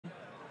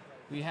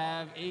We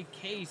have a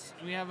case.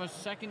 We have a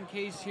second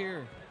case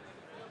here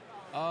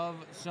of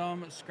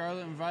some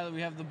Scarlet and Violet.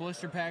 We have the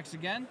blister packs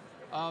again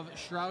of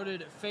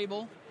Shrouded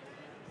Fable.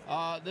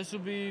 This will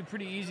be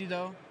pretty easy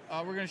though.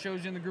 We're going to show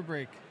you in the group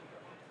break.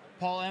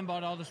 Paul M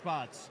bought all the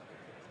spots.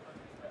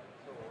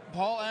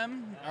 Paul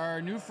M,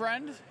 our new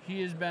friend,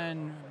 he has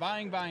been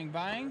buying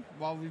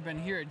while we've been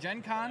here at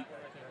Gen Con.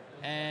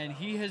 And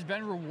he has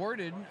been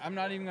rewarded. I'm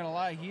not even going to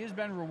lie. He has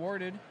been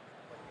rewarded.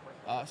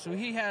 So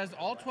he has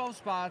all 12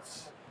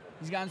 spots.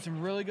 He's gotten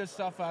some really good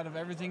stuff out of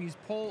everything he's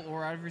pulled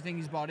or everything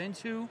he's bought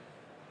into.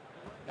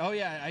 Oh,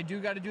 yeah, I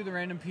do got to do the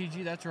random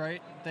PG. That's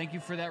right. Thank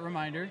you for that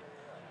reminder.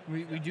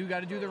 We do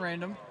got to do the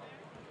random.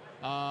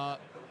 Paul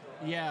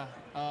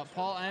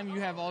M,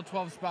 you have all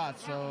 12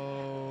 spots.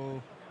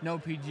 So no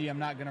PG. I'm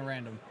not going to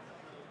random.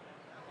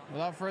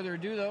 Without further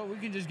ado, though, we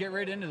can just get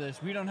right into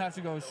this. We don't have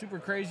to go super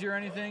crazy or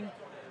anything.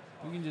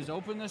 We can just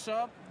open this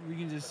up. We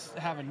can just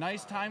have a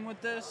nice time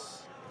with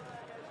this.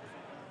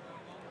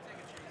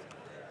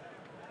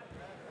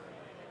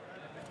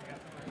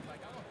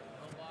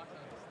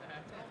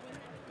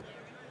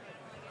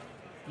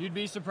 You'd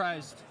be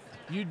surprised.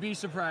 You'd be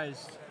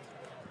surprised.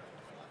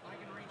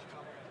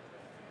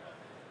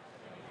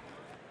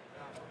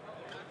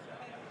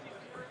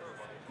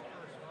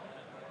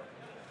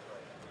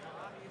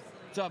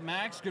 What's up,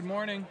 Max? Good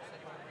morning.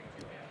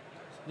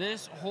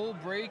 This whole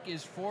break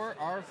is for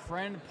our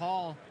friend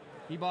Paul.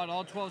 He bought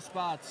all 12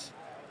 spots.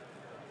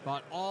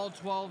 Bought all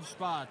 12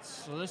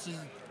 spots. So this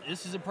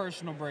is a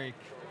personal break.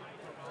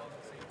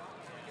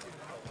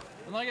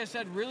 And like I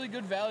said, really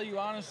good value,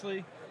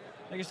 honestly.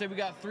 Like I said, we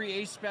got 3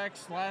 ace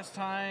specs last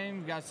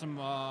time. We got some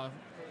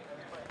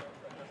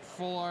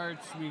full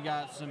arts. We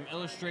got some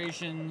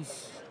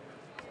illustrations.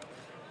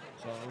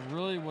 So it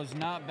really was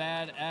not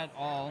bad at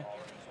all.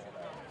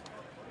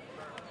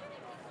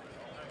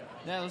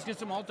 Yeah, let's get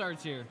some alt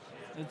arts here.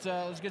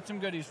 Let's get some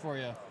goodies for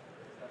you. All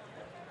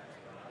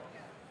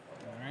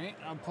right,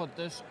 I'll put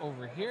this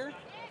over here.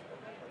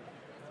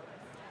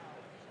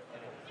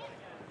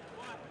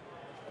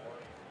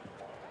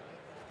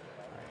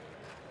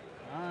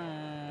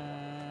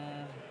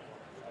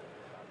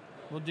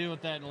 We'll deal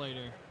with that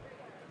later.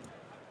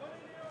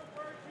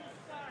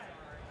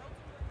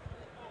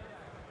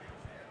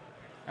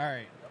 All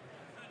right,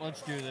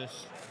 let's do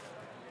this.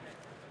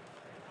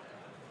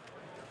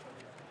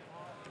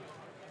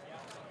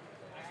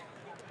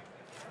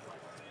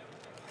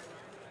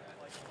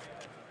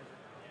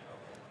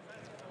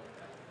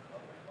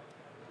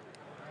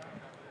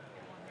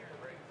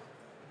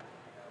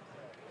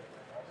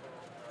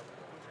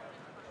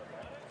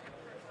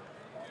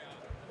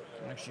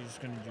 I'm actually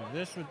just going to do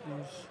this with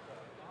these.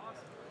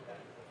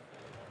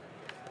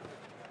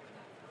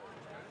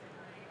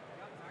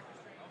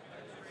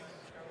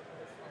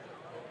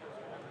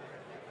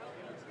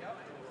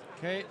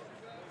 Okay,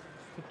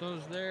 put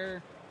those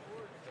there.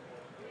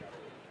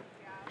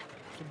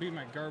 This will be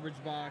my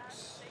garbage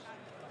box.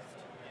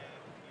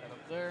 Right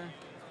up there.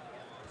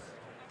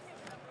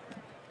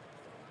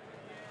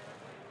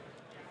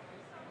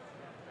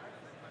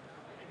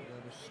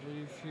 Got a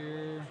sleeve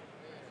here.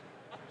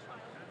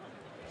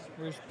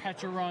 There's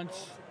Pecharunt.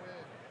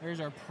 There's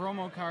our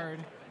promo card.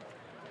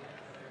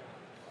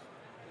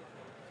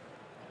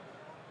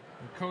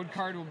 The code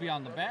card will be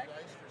on the back.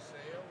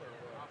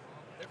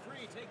 They're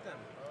free, take them.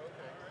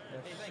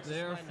 Yes, hey,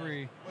 they are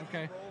free.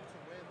 Okay.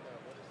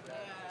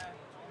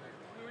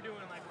 We were doing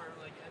like where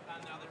like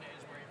on the other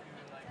days where if you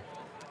would like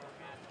roll for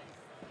matching,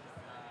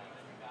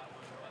 then you got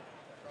one.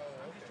 But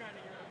I'm just trying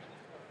to hear them.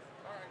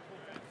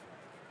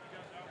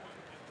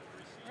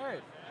 All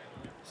right.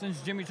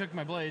 Since Jimmy took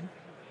my blade.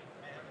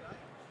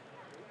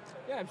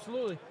 Yeah,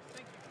 absolutely.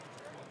 Thank you.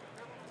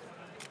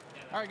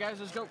 All right, guys,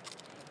 let's go.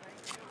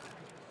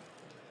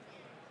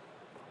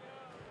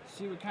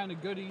 See what kind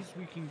of goodies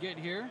we can get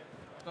here.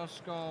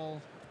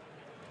 Duskull.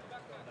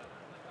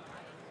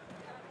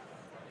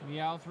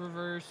 Meowth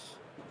reverse.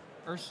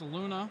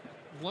 Ursaluna.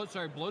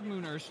 Blood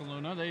Moon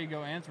Ursaluna. There you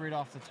go, Anthrite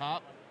off the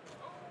top.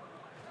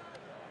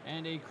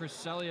 And a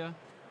Cresselia.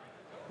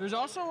 There's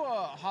also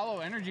hollow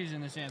energies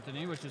in this,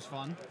 Anthony, which is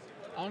fun.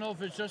 I don't know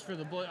if it's just for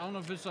the I don't know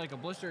if it's like a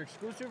blister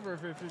exclusive or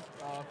if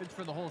it's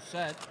for the whole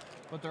set,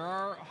 but there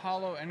are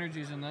hollow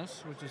energies in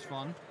this, which is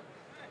fun.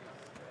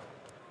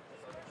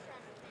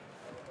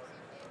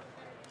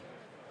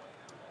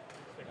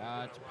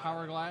 It's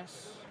Power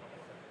Glass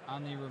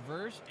on the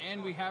reverse,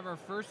 and we have our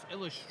first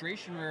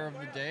illustration rare of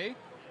the day.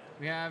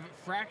 We have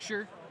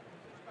Fracture.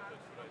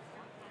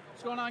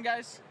 What's going on,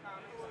 guys? A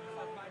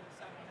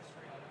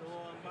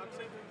little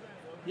unboxing?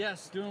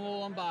 Yes, doing a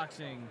little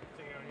unboxing.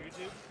 Taking on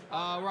YouTube?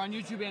 We're on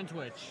YouTube and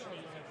Twitch.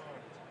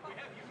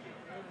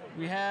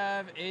 We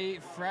have a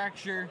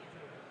Fracture.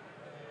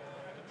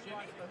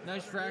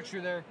 Nice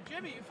Fracture there.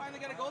 Jimmy, you finally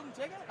got a golden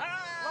ticket?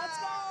 Ah! Let's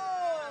go!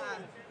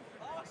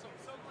 Awesome,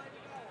 so glad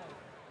you got one.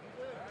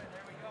 Alright,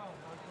 there we go.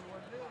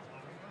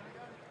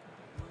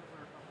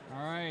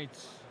 All right,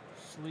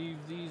 sleeve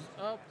these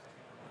up.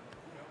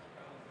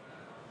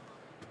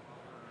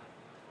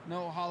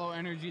 No hollow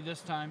energy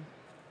this time.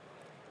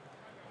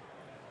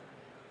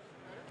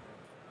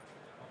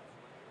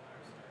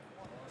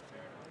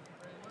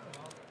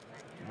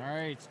 All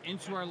right,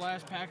 into our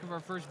last pack of our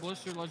first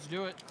blister. Let's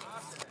do it.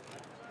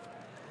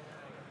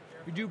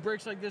 We do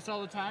breaks like this all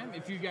the time.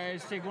 If you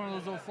guys take one of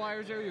those little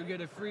flyers there, you'll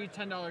get a free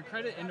 $10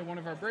 credit into one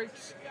of our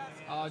breaks.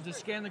 Just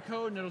scan the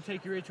code and it'll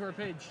take you right to our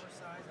page.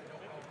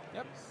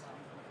 Yep.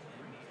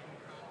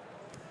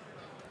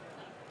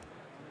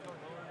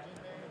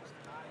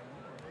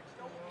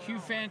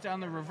 Q-Fant on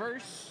the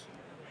reverse.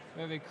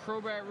 We have a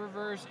Crobat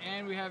reverse,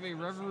 and we have a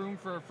Reveroom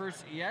for our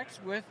first EX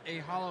with a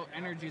Hollow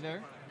Energy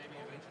there.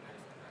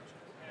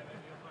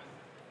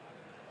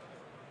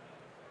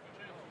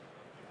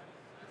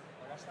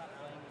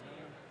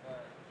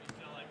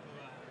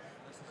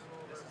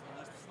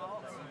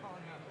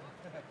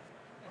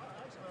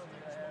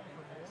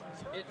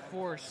 It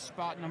for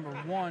spot number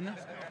 1,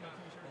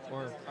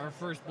 or our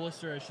first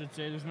blister, I should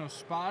say. There's no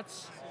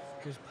spots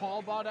because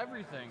Paul bought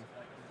everything.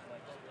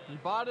 He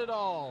bought it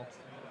all.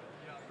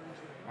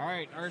 All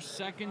right, our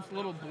second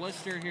little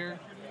blister here.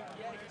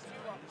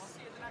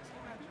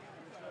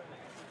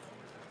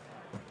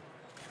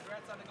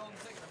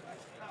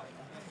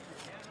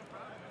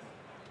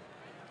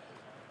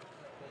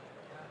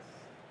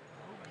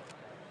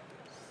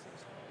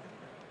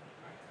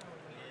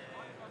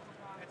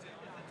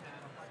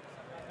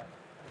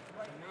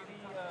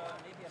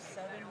 Maybe a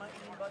 7 might be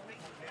buddy.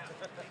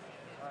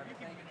 You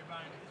can get your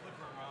mind look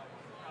for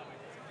probably.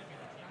 Thank you.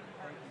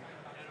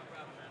 Yeah, no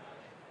problem,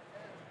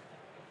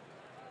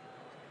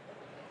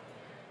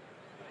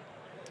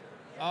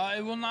 man.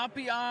 It will not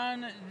be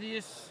on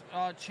this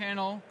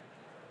channel.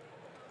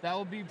 That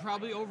will be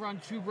probably over on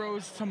Two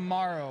Bros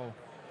tomorrow.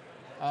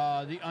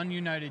 The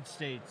Ununited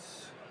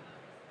States.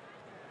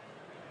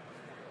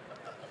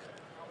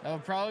 That will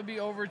probably be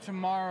over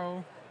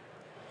tomorrow.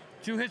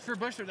 2 hits for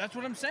blister. That's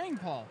what I'm saying,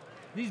 Paul.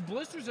 These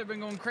blisters have been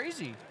going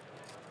crazy.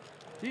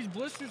 These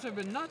blisters have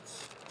been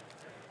nuts.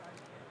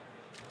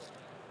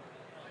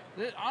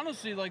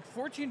 Honestly, like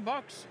 14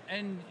 bucks,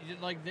 and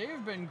like they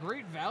have been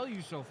great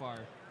value so far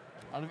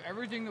out of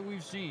everything that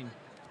we've seen.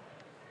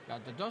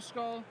 Got the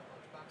Duskull,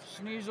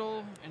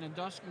 Sneasel, and a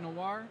Dusk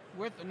Noir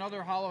with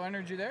another Hollow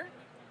Energy there.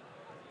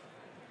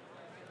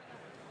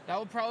 That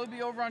will probably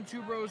be over on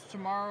Two Bros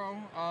tomorrow,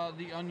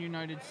 the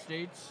Ununited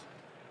States.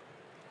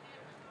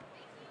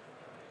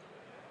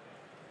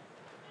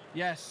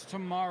 Yes,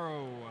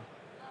 tomorrow.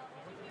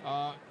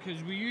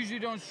 Because we usually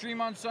don't stream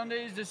on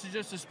Sundays. This is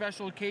just a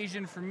special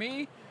occasion for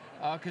me.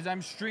 Because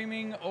I'm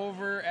streaming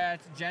over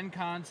at Gen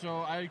Con,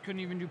 so I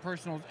couldn't even do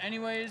personals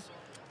anyways.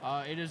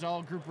 It is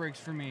all group breaks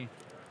for me.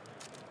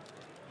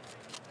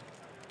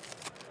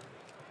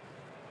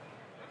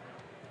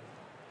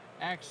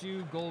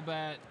 Axew,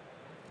 Golbat,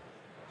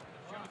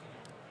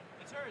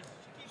 It's hers.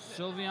 She keeps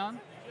it. Sylveon.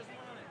 She doesn't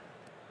want it.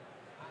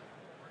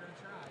 We're gonna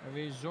try.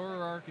 We have a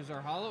Zoroark is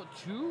our hollow.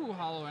 2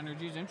 Hollow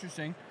Energies.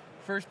 Interesting.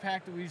 First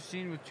pack that we've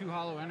seen with 2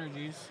 Hollow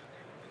Energies.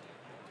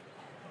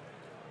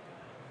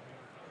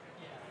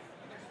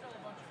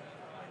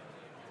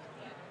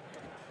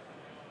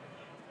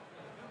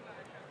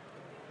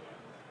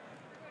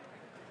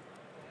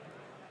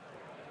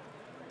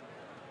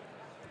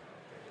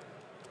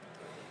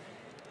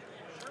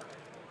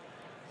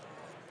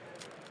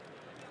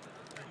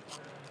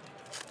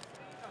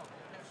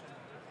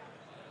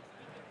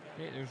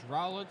 Okay, there's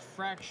Rowlet,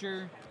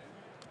 Fracture,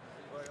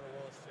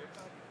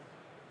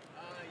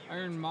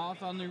 Iron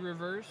Moth on the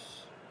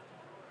reverse,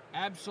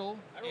 Absol,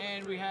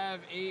 and we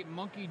have a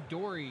Monkey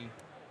Dory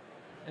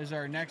as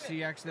our next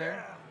EX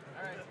there.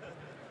 All right.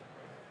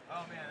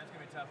 Oh man, that's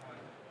gonna be a tough one.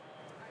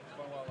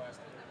 Fun while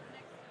lasting.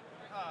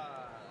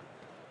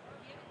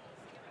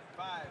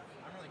 5.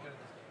 I'm really good at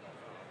this game.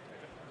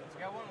 So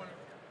we got one winner.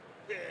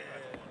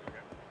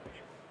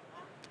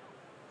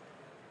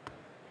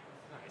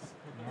 Nice.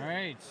 All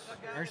right,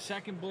 our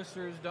second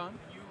blister is done.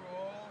 You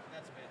roll.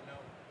 That's a bit. No.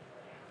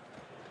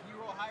 You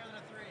roll higher than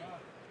a 3.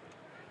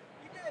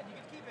 You did. You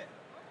can keep it.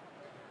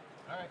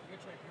 All right. Your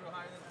trick. You roll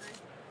higher than 3.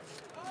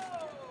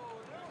 Oh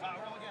no.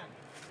 Roll again.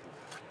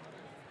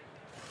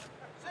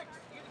 6.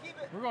 You get to keep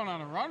it. We're going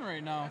on a run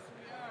right now. Yes,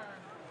 we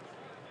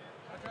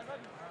are. Try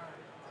button.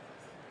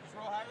 Just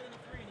roll higher than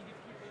a 3 and you get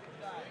to keep it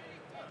the die.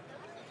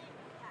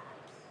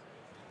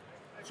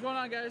 What's going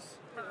on, guys?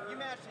 You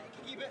matched it. You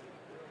can keep it.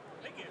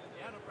 Thank you.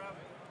 Yeah, no problem.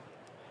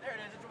 There it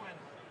is. It's a win.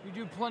 We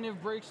do plenty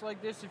of breaks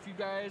like this if you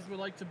guys would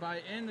like to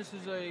buy in. This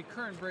is a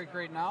current break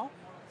right now.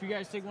 If you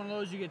guys take one of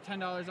those, you get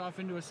 $10 off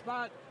into a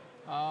spot.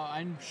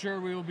 I'm sure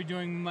we will be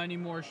doing many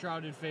more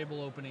Shrouded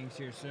Fable openings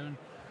here soon.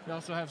 We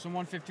also have some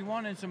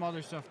 151 and some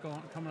other stuff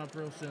coming up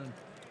real soon.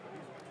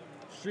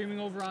 Streaming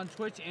over on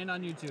Twitch and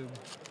on YouTube.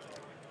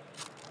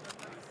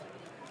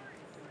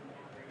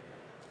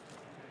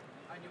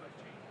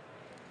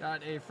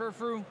 Got a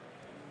Furfrou,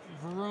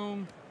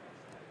 Vroom,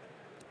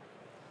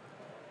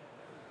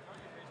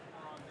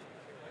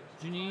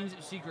 Janine's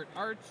Secret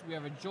Arts. We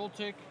have a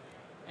Joltik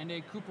and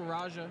a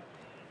Kooparaja.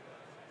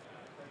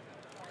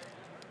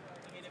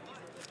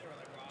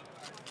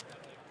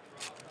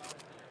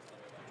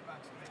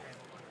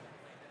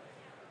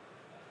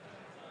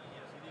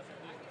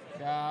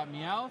 Got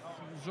Meowth,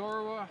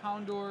 Zorua,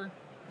 Houndour.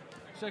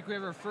 Looks like we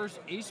have our first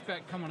Ace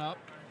Spec coming up.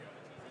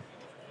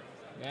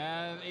 We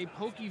have a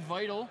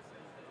Pokevital.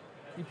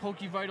 The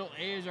Pokevital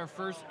A is our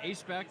first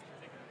A-Spec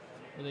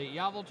with a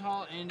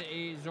Yveltal and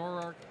a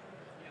Zoroark.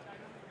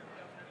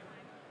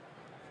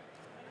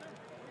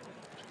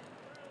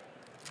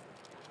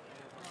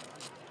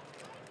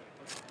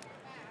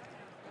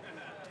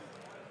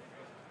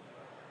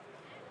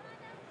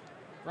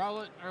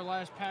 Rowlet, our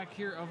last pack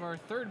here of our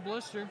third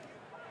blister.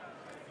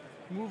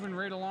 Moving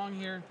right along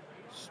here.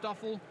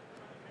 Stuffle.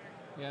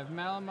 We have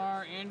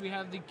Malamar, and we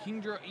have the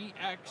Kingdra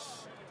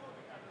EX.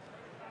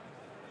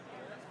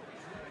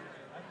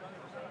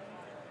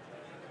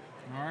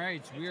 All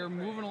right, we are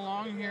moving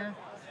along here.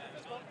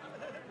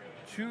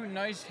 Two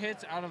nice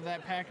hits out of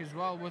that pack as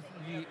well with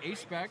the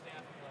A-Spec.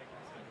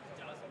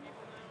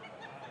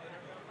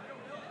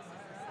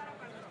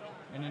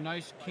 And a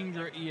nice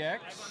Kingdra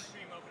EX.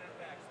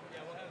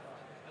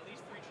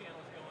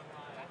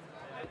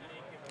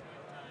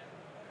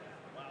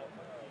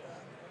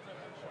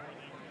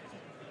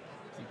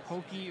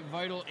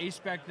 Pokevital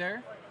A-Spec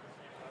there.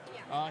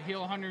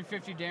 Heal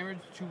 150 damage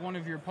to one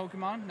of your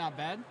Pokemon. Not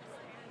bad.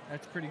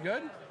 That's pretty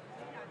good.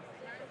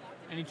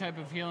 Any type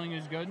of healing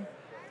is good.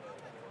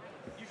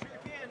 You sure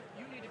can.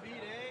 You need to beat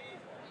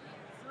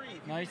a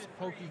 3. Nice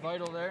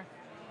Pokevital there.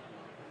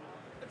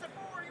 It's a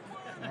 4. You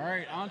won. All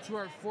right, on to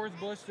our fourth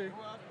blister.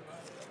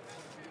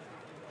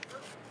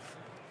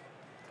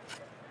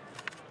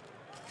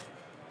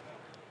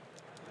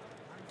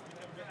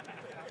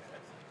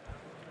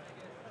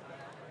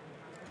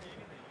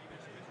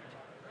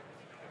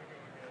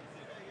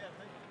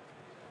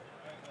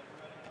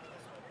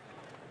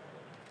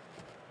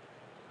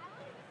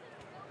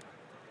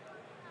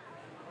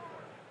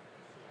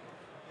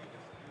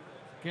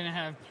 Gonna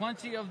have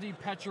plenty of the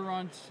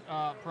Pecharunt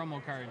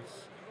promo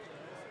cards.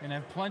 Gonna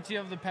have plenty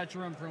of the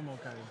Pecharunt promo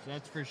cards,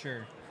 that's for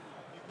sure.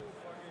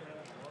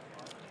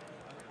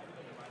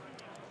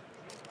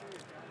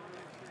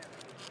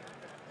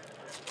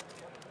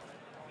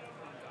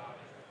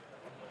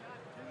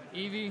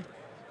 Eevee.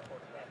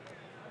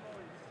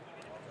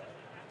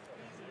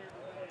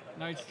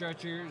 Night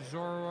Stretcher,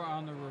 Zoro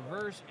on the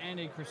reverse, and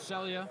a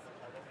Cresselia.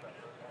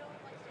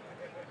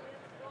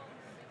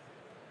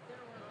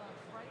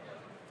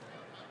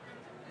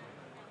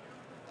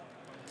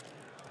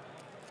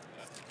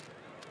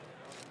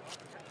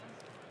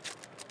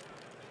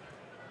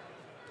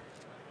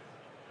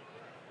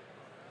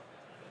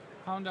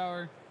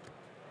 Houndour,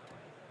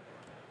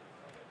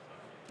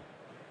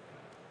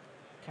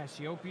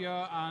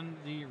 Cassiopeia on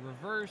the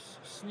reverse,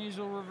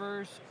 Sneasel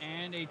reverse,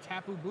 and a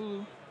Tapu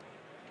Bulu.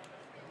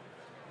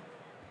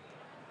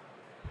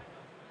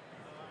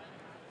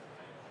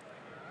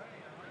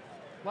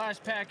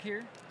 Last pack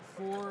here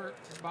for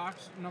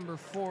box number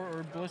 4,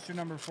 or blister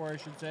number 4, I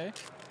should say.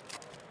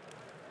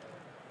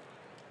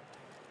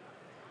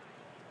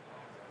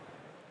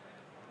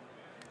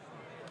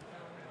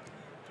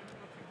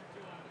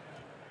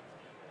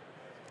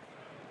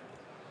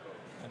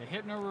 A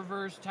Hypno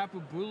reverse,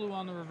 Tapu Bulu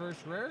on the reverse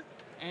rare,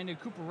 and a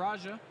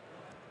Kuparaja.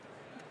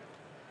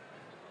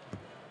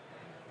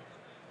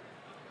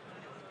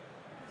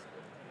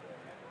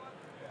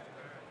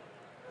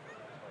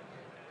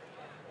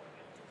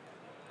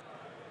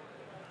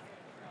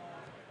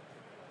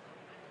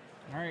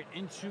 All right,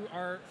 into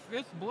our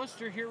 5th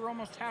blister here. We're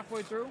almost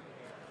halfway through.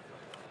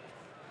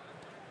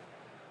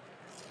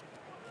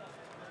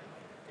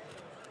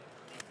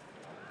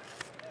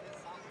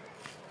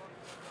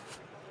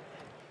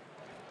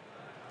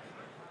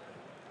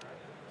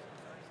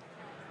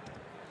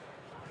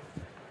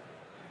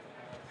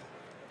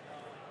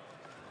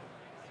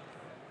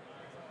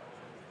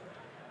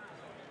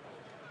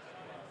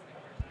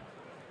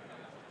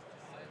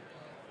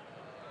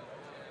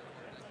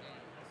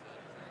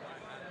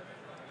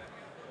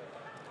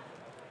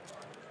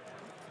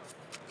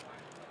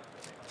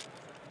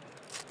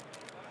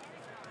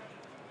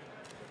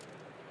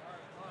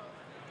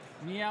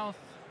 Meowth.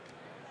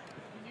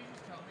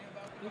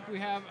 Look, we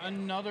have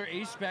another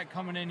A-Spec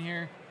coming in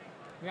here.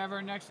 We have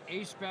our next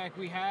A-Spec.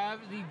 We have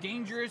the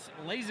Dangerous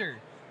Laser.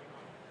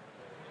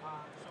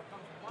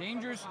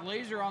 Dangerous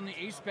Laser on the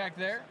A-Spec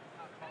there.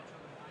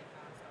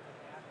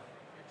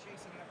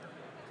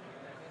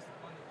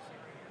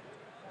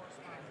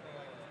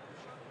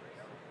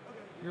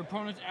 Your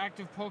opponent's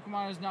active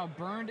Pokemon is now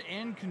burned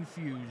and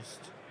confused.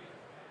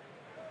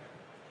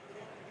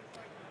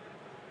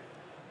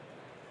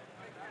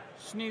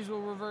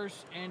 Sneasel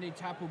reverse, and a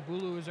Tapu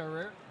Bulu is our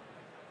rare.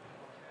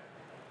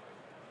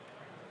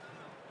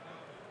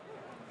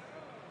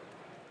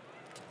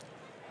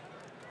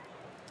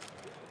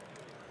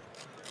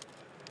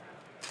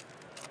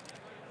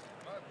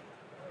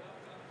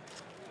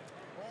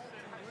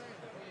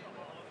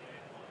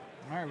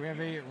 All right, we have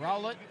a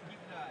Rowlet.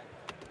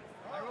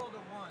 I rolled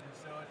a 1,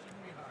 so it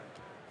shouldn't be hard.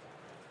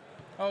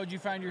 Oh, did you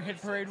find your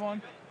Hit Parade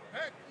one?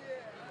 Heck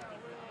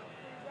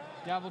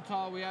yeah!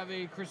 Yveltal, we have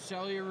a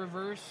Cresselia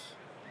reverse.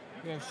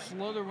 We have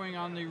Slitherwing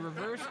on the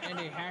reverse, and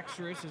a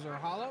Haxorus is our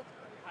holo.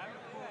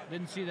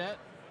 Didn't see that.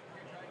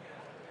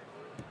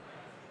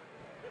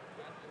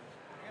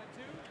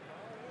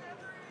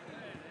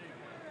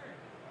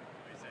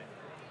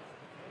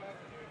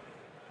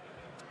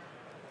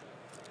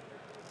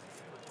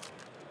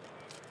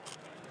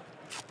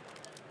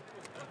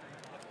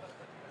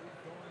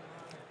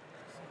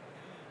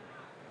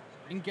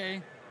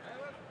 Inkay,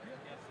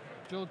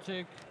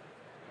 Joltik,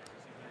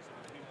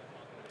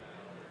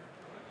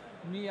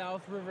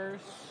 Meowth reverse,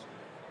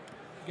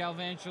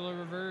 Galvantula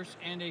reverse,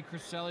 and a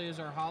Cresselia is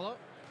our holo.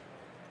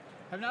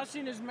 Have not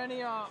seen as many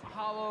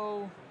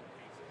holo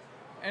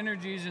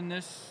energies in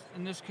this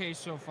case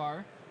so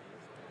far.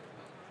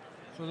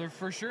 So they're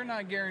for sure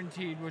not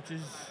guaranteed, which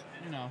is,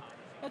 you know,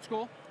 that's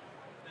cool.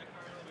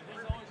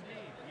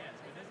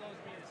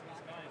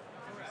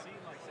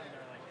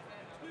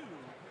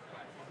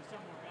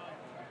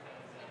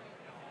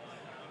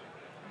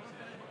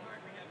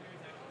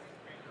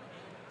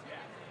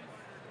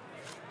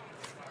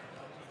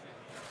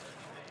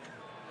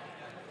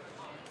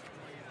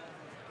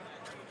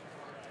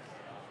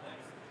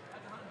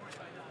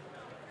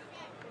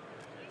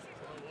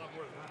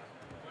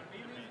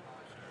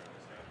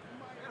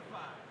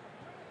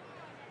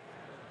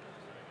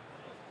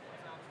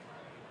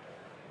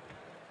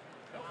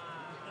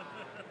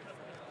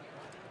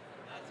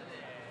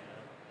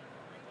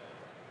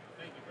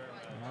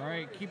 All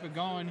right, keep it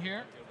going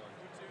here.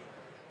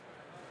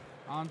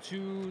 On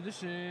to,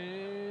 this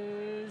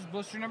is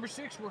blister number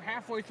 6. We're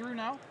halfway through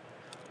now.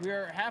 We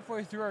are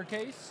halfway through our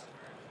case.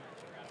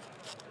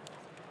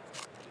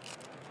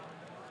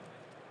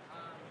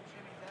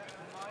 Jimmy, that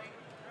might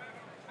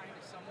kind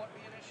of somewhat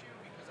be an issue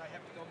because I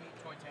have to go meet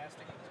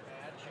Toytastic with this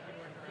badge. I can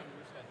work around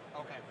your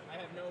schedule. Okay. I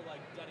have no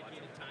like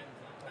dedicated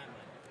timeline.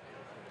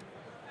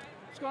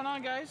 What's going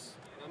on, guys?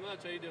 Not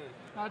much. How you doing?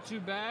 Not too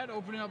bad.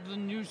 Opening up the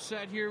new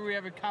set here, we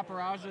have a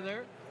Caparaja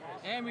there.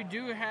 And we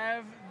do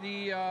have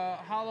the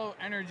Holo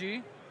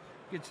Energy.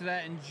 Get to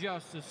that in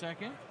just a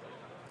second.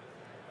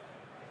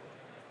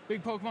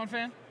 Big Pokemon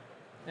fan?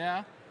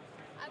 Yeah?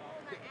 I roll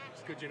my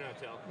ass. Could you not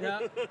tell?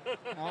 Yeah.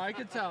 Oh, I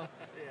could tell.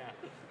 Yeah.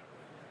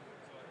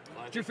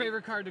 Well, What's your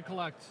favorite card to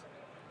collect?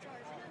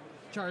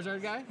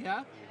 Charizard guy? Yeah?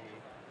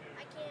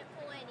 I can't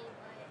pull any, but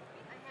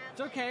I have.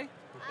 It's okay.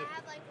 I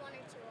have like 1 or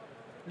 2 of them.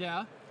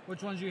 Yeah?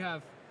 Which ones do you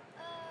have?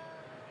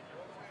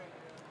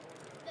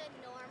 The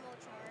normal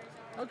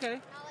Charizard. Okay.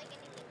 Not like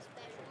anything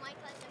special. My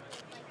cousin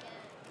picked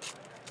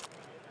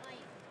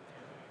like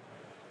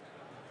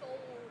gold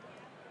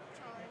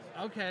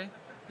Charizard. Okay.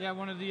 Yeah,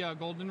 one of the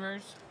golden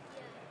rares?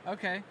 Yeah.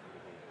 Okay.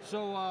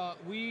 So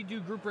we do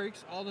group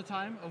breaks all the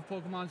time of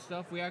Pokemon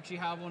stuff. We actually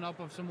have one up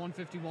of some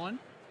 151.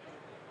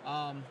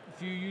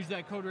 If you use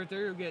that code right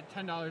there, you'll get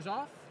 $10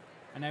 off.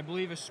 And I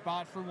believe a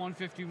spot for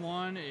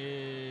 151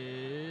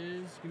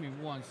 is, give me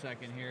 1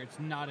 second here. It's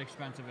not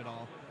expensive at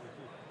all.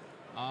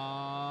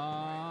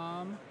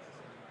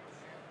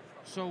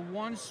 So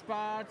one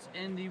spot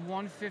in the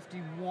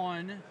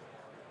 151,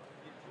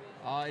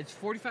 it's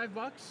 45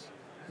 bucks.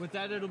 With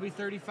that, it'll be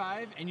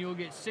 35, and you'll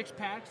get 6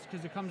 packs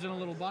because it comes in a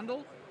little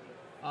bundle.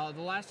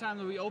 The last time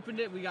that we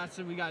opened it, we got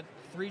 3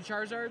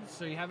 Charizards,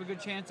 so you have a good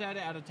chance at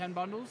it out of 10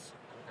 bundles.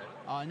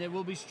 And it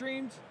will be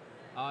streamed.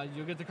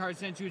 You'll get the card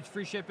sent to you. It's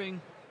free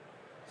shipping.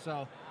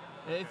 So,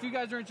 if you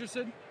guys are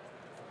interested,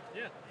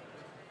 Yeah.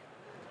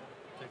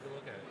 Take a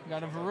look at it.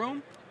 got a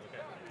Varoom.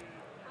 Okay.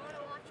 I want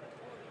to watch it.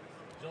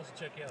 You should also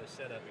check out the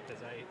setup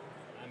because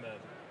I'm a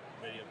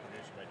video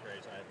producer by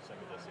trade, so I have some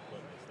of this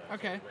equipment and stuff.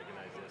 Okay. So I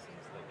recognize this and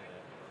stuff like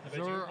that. I bet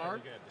Zora you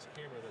Arc. look at this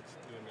camera that's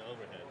doing the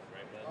overhead,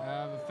 right, bud? I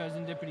have a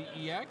Pheasantipity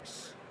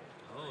EX.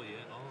 Oh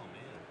yeah. Oh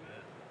man.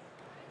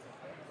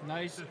 Yeah.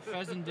 Nice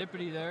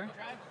Pheasantipity there.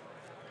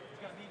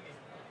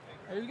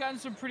 Hey, we've gotten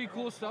some pretty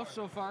cool stuff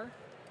so far.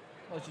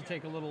 Let's you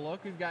take a little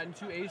look. We've gotten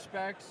 2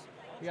 A-Specs.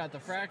 We got the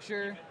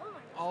Fracture,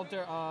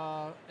 Alter,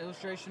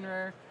 Illustration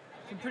Rare.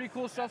 Some pretty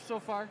cool stuff so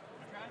far.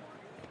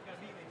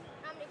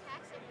 How many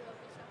packs have you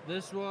opened so far?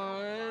 This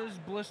was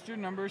blister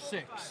number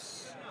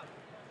 6.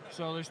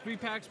 So there's 3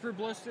 packs per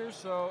blister,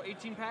 so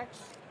 18 packs.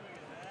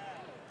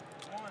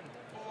 1,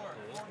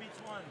 4 beats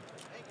 1.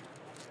 Thank you.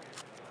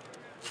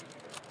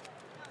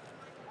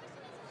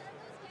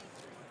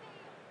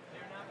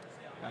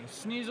 Got a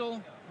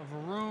Sneasel, a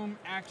Varoom,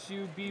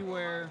 Axew,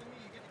 Beware,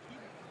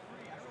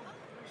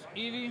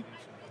 Eevee,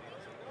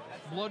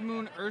 Blood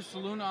Moon,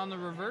 Ursaluna on the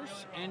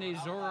reverse, and a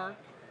Zoroark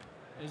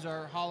is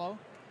our holo.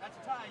 That's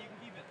a tie. You can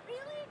keep it.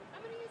 Really?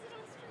 I'm going to use it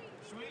on stream.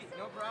 Sweet, Thank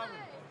you no so problem.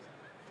 much.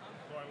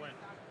 So I went.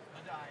 I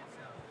died,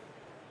 so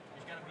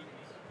you just gotta beat me.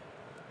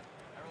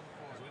 I rolled a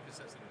 4. So we can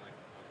set something like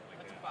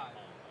That's a that. 5.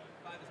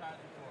 5 is higher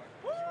than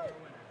 4. Woo! You're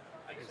a winner.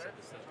 I can set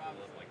this stuff up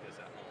like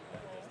this at home.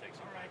 This takes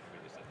some time for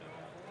me to set that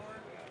up. I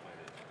gotta find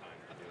it time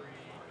to do it.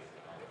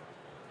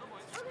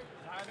 Is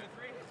it higher than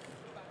 3?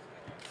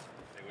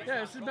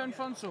 Yeah, this has been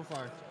fun so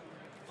far.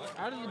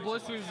 Out of the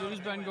blisters, it has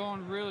been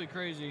going really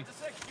crazy. It's a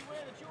 6. You win.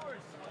 It's yours.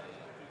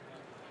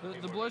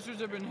 The blisters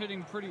have been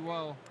hitting pretty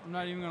well. I'm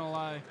not even gonna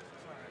lie. Hey,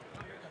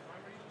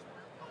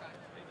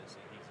 this,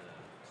 he's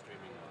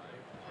streaming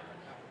live on,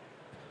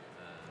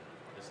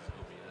 this is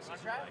OBS. This is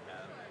what I have.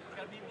 You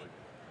gotta beat me.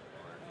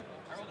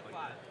 I rolled a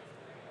 5.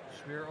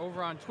 So we're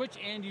over on Twitch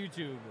and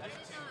YouTube. That's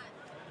It's 2.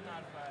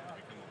 not. Not 5.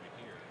 We come over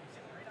here.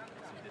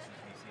 See, this is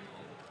me seeing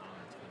all the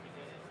comments coming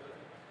in.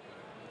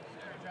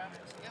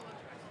 Travis. On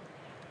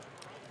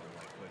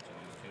like Twitch and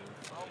YouTube.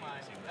 Oh my,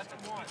 see what that's a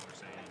some one. people are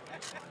saying.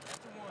 That's a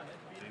one. So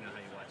you know how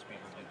you watch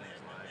people do things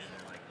live and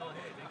they're like, oh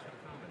hey, thanks for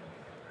commenting,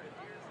 right?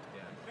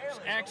 Yeah.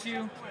 Barely.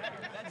 Axew,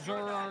 That's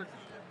Zoroark.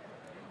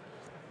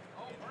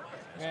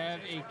 We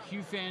have a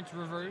Q-Fant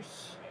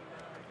reverse,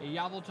 a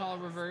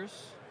Yveltal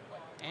reverse,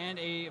 and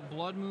a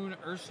Blood Moon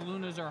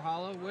Ursaluna's are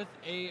hollow with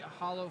a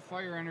hollow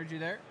fire energy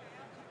there.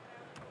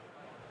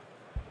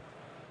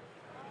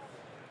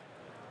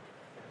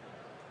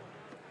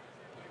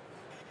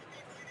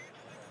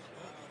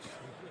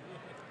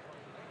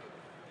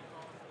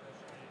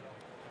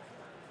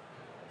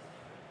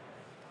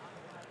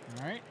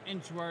 All right,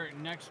 into our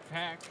next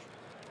pack.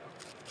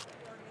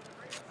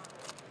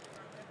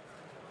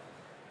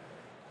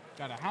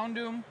 Got a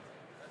Houndoom,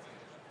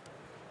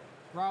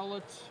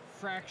 Rowlet,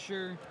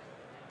 Fracture.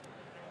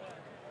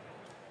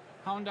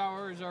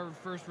 Houndour is our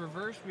first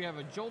reverse. We have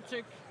a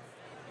Joltik,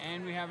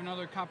 and we have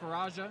another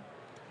Caparaja.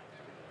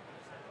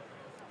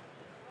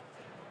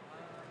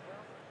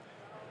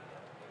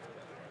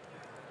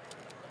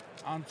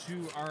 On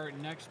to our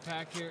next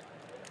pack here.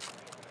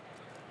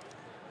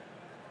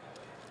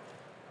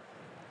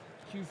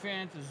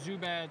 Q-Fant,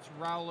 Zubat,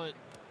 Rowlet.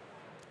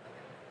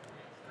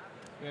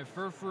 We have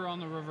Furfur on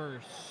the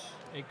reverse,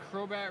 a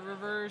Crobat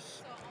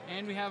reverse,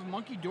 and we have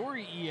Monkey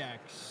Dory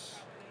EX.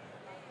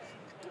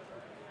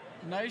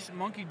 Nice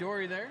Monkey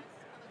Dory there.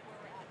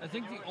 I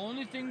think the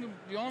only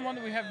one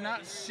that we have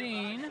not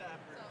seen,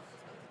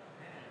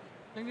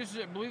 I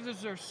believe this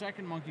is our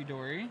second Monkey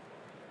Dory.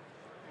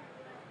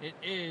 It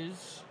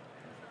is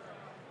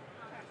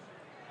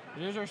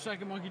our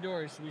second Monkey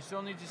Dory, so we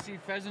still need to see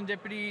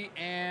Pheasantipity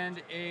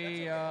and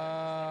a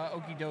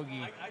Okie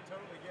Dokie. I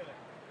totally get it.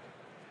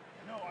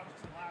 No, I was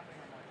just laughing.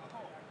 I'm like,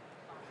 oh,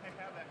 I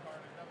have that card.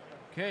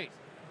 Okay.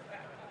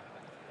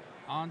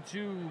 On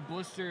to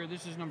Blister.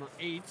 This is number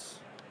 8.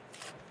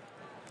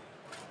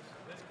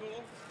 That's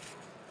cool.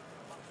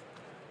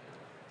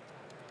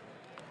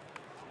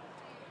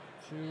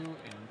 2 and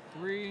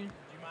 3. Do you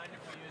mind if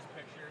we use a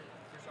picture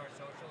for our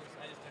socials?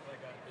 I just took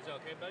like a... Is that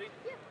okay, buddy?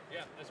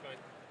 Yeah, that's fine.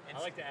 I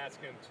like to ask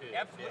him too.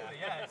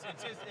 Absolutely, yeah. It's his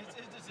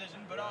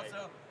decision, but Right.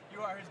 also you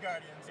are his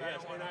guardian. So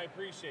Yes, I and I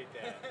appreciate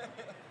that.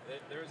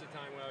 There was a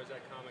time when I was at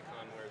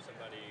Comic-Con where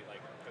somebody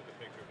like took a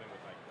picture of him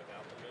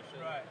without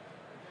permission. Right.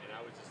 And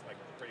I was just like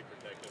pretty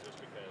protective just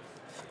because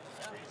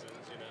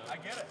reasons, you know. I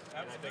get it.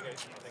 And I think Absolutely. I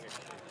should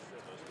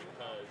just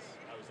because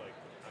I was like,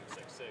 I'm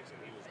 6'6"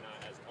 and he was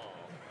not as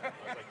tall. I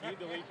was like, can you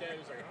delete that? He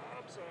was like,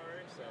 oh, I'm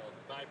sorry. So,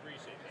 but I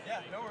appreciate that.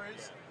 Yeah, Thank no you.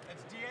 worries. Yeah.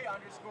 It's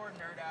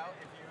DA_nerdout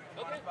if you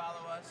want to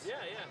follow us. Yeah,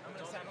 yeah. I'm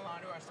going to send along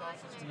to our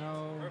socials team.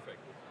 No.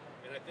 Perfect.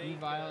 And I think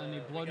Evile and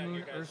a we Blood got Moon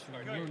your guys'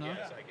 card Ursaluna. here,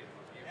 Yeah. so I can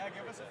Yeah,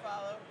 give us a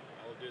follow.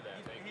 I will do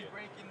that. Thank He's you.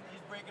 breaking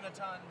a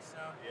ton, so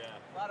Yeah.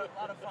 a lot of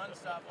fun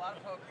stuff, a lot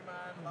of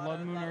Pokemon, a lot Blood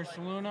of, Moon lot of,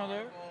 Ursaluna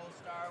there. Marvel,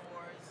 Star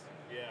Wars.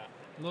 Yeah.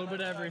 A little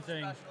bit of Let's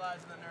everything.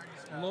 Specialize in the nerdy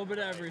stuff. A little bit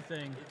of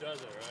everything. He does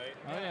it, right?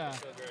 Oh, yeah.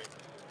 So great.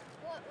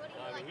 What do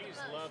you I like mean, he's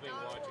the most? loving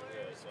Star watching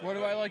Wars? this. What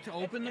do I like to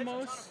open the It's a ton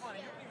of most? fun.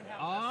 You don't even have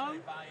to necessarily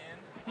buy in.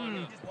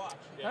 You just watch.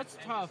 That's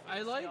And tough. just I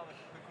see like all the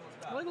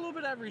cool stuff. a little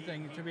bit of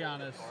everything, to be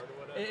honest.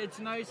 It's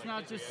nice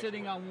not just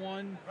sitting on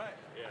one. Right.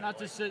 Not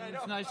just sitting.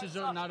 It's nice just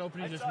not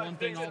opening just one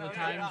thing all the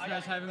time. It's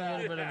nice having a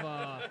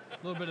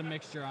little bit of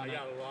mixture on I it.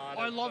 got a lot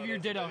Oh, I of love your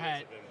photos Ditto and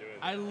hat. videos of him doing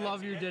I that.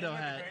 love your Ditto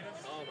hat.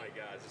 Oh my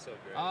god, this is so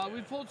great.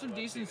 We pulled some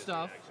decent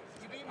stuff.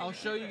 I'll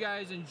show you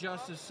guys in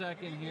just a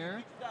second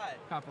here. Died.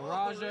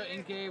 Caparaja,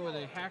 Inkay with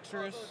a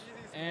Haxorus,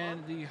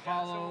 and the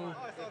hollow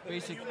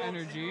basic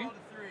energy. Roll the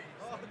threes.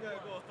 Okay,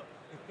 well,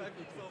 thank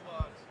you so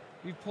much.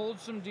 We pulled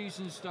some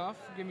decent stuff.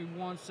 Give me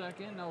 1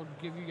 second. I'll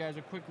give you guys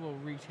a quick little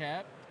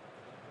recap.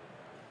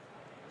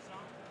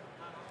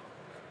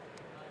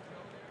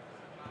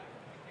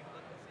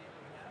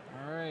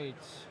 All right.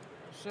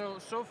 So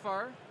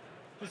far,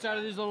 just out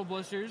of these little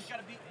blisters,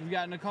 we've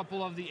gotten a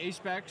couple of the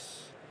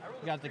A-Specs.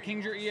 We got the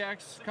Kingdra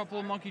EX, a couple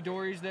of Monkey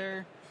Dories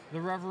there, the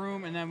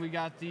Reverum, and then we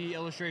got the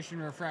Illustration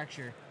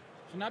Refracture.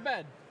 So not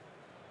bad.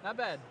 Not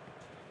bad.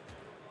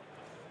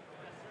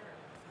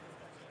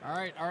 All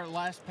right, our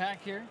last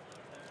pack here.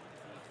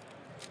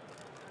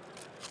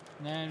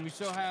 And then we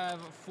still have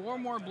 4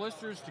 more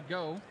blisters to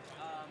go.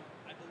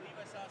 I believe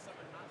I saw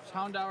something.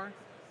 Houndour.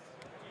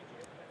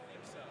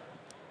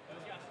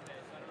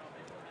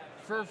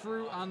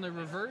 Furfru on the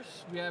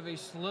reverse. We have a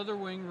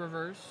Slitherwing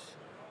reverse.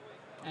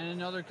 And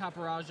another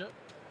Caparaja.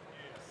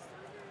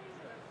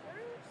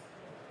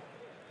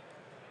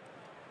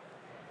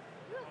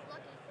 You have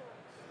lucky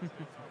pulls.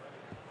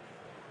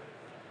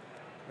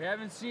 We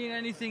haven't seen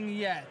anything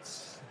yet.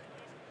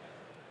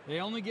 They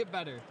only get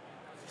better.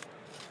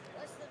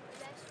 What's the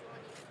best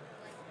one you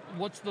like?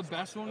 What's the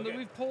best one that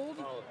we've pulled?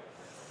 Oh,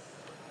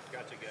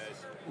 gotcha,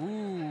 guys.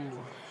 Ooh,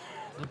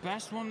 the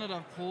best one that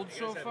I've pulled You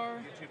so guys have far?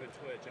 YouTube and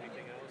Twitch.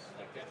 Anything else?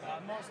 Like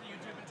TikTok? Mostly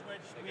YouTube and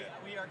Twitch.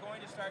 We are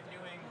going to start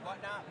doing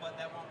whatnot, but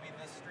that won't be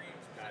this stream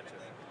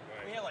specifically. Gotcha.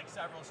 Right. We have like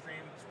several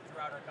streams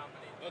throughout our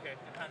company. Okay.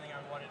 Depending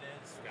on what it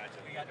is. Gotcha.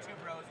 We got Okay.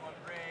 2 bros, 1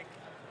 break.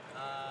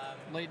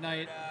 Late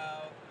night.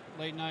 Nerd Out.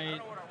 Late I night.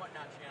 don't know what our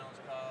whatnot channel is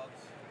called.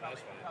 That's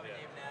fine, Probably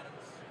yeah. Dave and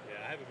Adams.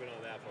 Yeah, I haven't been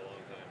on that for a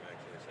long time,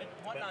 actually. So.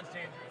 Whatnot's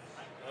dangerous.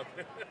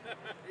 Okay.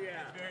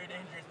 Yeah. It's a very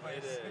dangerous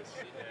place. It is,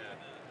 yeah.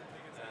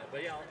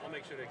 But yeah, I'll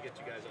make sure to get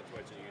you guys on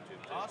Twitch and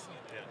YouTube too. Awesome.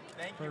 Yeah.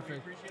 Thank you. We Perfect.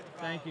 appreciate the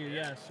follow. Thank you.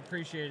 Yes,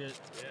 appreciate it.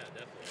 Yeah,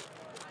 definitely.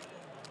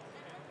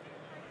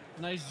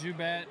 Nice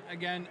Zubat.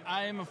 Again,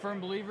 I am a firm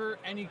believer.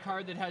 Any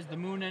card that has the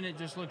moon in it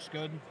just looks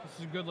good. This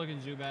is a good looking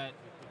Zubat.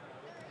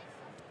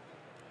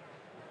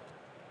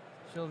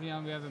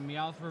 Sylveon, we have a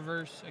Meowth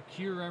reverse, a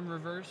Kyurem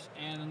reverse,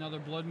 and another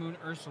Blood Moon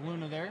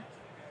Ursaluna there.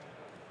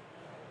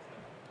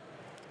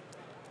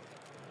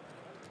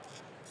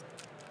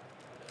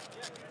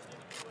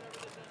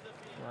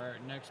 For our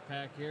next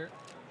pack here.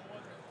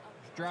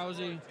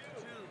 Drowsy.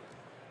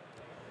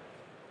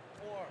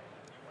 4.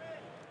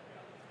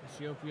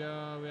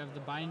 Ethiopia, we have the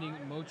Binding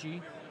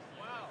Mochi.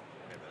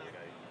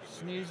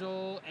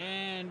 Sneasel,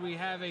 and we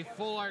have a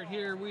full art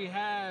here. We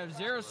have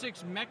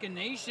 06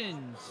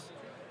 Machinations.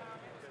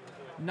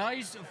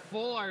 Nice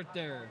full art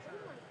there.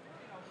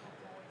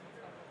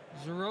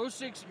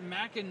 06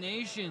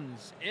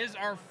 Machinations is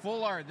our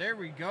full art. There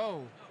we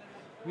go.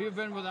 We have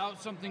been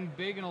without something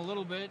big in a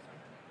little bit.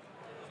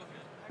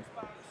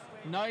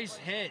 Nice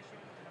hit.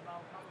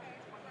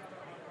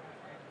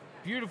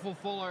 Beautiful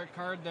full art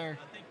card there.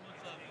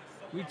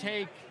 We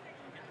take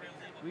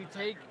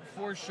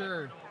for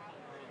sure.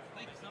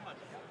 Thank you so much.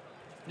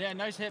 Yeah,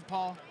 nice hit,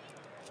 Paul.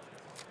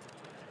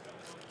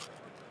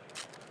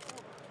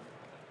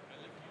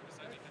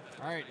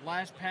 All right,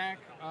 last pack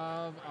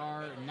of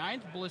our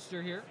 9th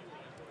blister here.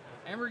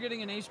 And we're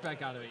getting an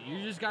A-Spec out of it.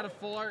 You just got a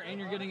full art and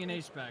you're getting an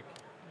A-Spec.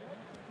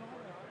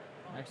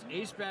 Next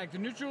A-Spec, the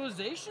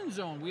Neutralization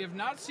Zone. We have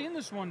not seen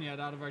this one yet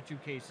out of our 2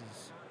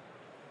 cases.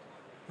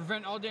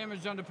 Prevent all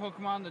damage done to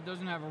Pokemon that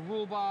doesn't have a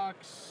rule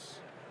box.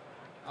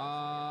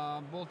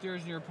 Both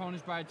yours and your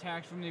opponents by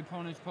attacks from the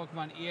opponent's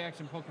Pokemon EX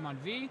and Pokemon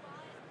V.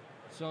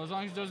 So as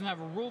long as it doesn't have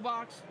a rule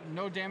box,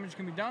 no damage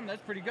can be done.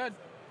 That's pretty good.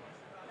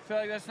 I feel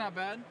like that's not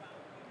bad.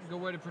 Good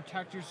way to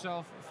protect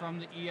yourself from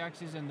the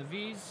EXs and the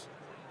Vs.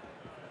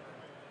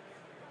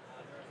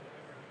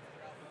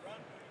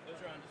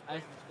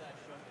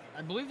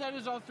 I believe that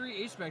is all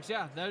 3 A-Specs.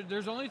 Yeah,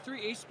 there's only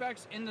 3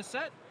 A-Specs in the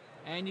set,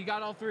 and you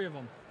got all 3 of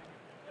them.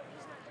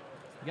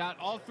 You got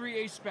all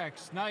 3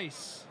 A-Specs.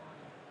 Nice.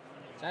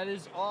 That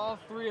is all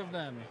 3 of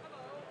them.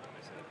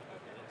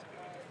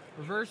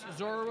 Reverse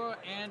Zorua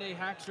and a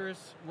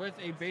Haxorus with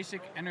a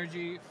basic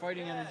energy,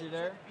 fighting energy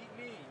there. Beat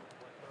me.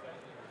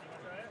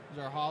 Is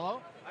our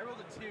hollow? I rolled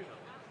a 2. Just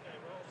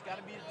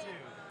gotta beat a 2.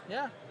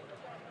 Yeah.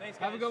 Thanks,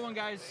 guys. Have a good one,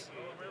 guys.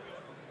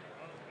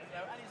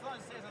 Yeah, as long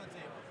as it stays on the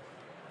table.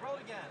 Roll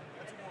it again.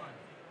 That's a 1.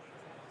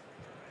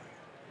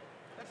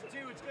 That's a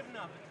 2. It's good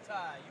enough. It's a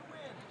tie. You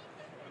win.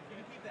 You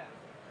can keep that.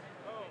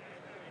 Oh.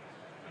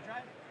 You try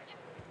it?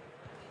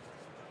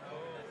 Oh.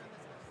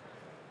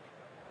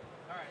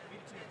 All right.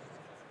 Beat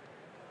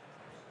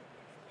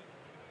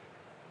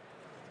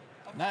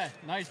a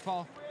 2. Nice,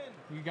 Paul.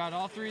 You got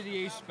all 3 of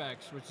the Ace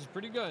specs, which is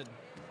pretty good.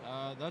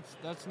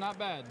 That's not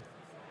bad.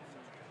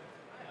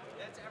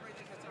 That's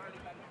everything that's already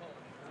been pulled.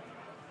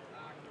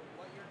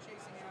 What you're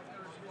chasing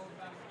after is rolled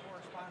back to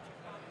correspond to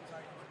one of these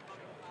items.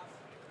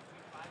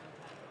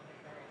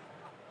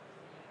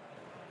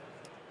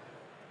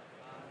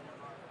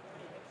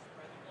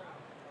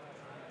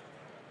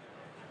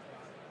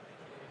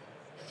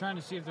 Just trying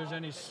to see if there's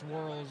any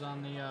swirls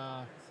on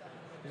the,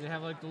 because they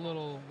have like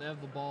they have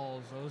the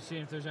balls. So let's see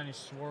if there's any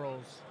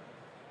swirls.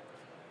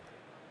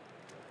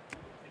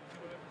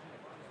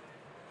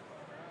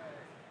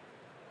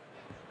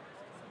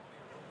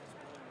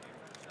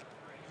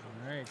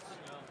 All right.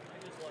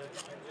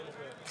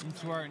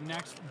 Into our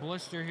next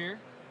blister here.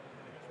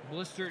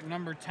 Blister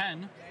number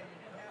 10.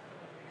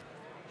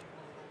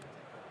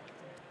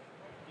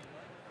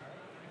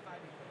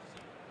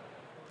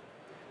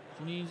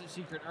 Janine's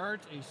Secret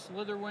Art, a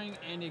Slitherwing,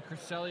 and a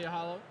Cresselia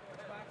Hollow.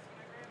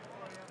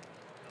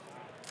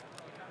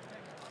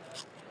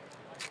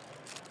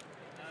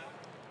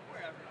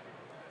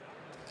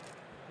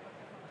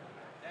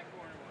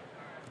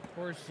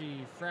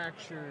 Horsey,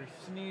 Fracture,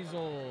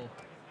 Sneasel,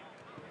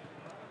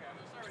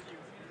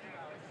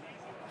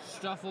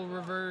 Stuffle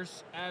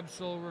Reverse,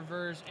 Absol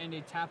Reverse, and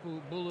a Tapu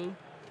Bulu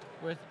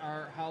with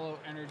our Hollow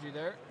Energy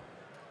there.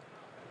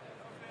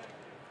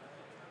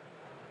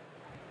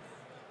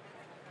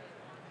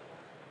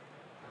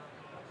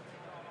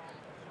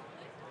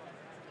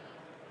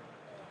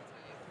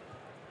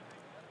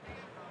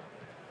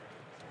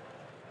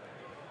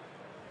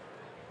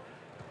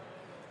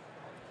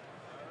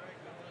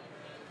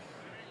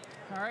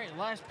 All right,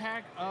 last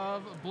pack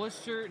of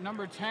blister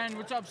number 10.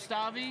 What's up,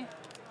 Stavi?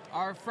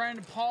 Our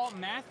friend Paul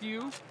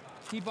Matthew,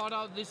 he bought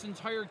out this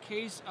entire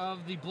case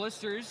of the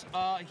blisters.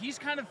 He's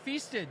kind of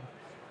feasted.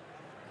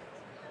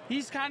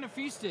 He's kind of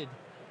feasted.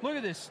 Look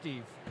at this,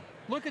 Steve.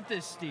 Look at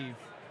this, Steve.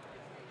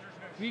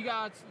 We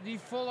got the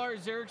full art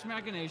Xerix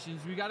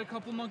Machinations. We got a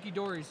couple Monkey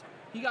Dories.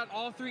 He got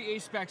all 3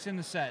 A-Specs in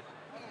the set.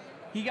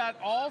 He got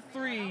all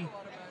 3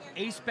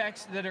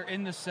 A-Specs that are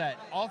in the set.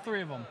 All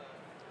 3 of them.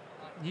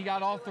 He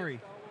got all 3.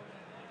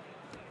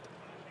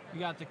 We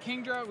got the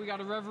Kingdra, we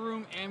got a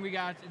Reverum, and we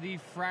got the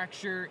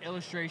Fracture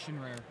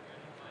illustration rare.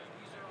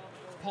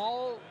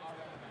 Paul,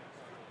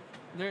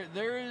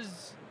 there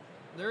is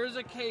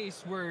a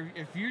case where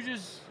if you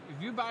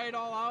buy it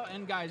all out,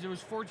 and guys, it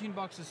was 14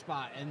 bucks a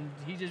spot, and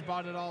he just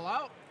bought it all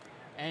out,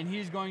 and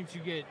he's going to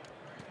get,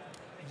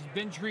 he's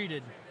been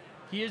treated.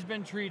 He has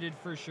been treated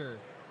for sure.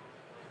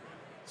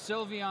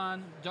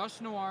 Sylveon,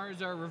 Dust Noir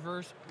is our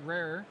reverse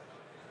rare.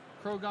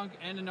 Krogunk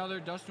and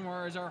another Dust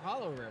Noir is our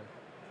holo rare.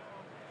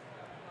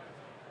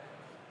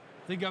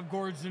 I think I've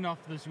gorged enough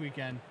this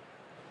weekend.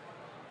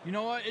 You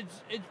know what?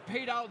 It's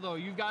paid out though.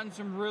 You've gotten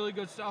some really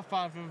good stuff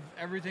off of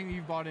everything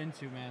you've bought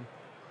into, man.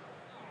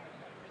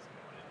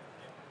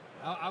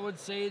 I would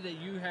say that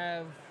you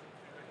have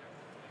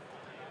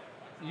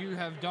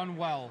done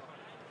well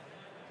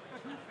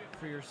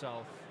for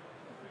yourself.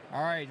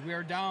 All right, we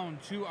are down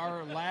to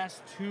our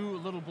last two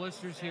little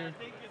blisters here. I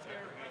think if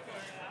they're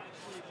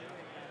actually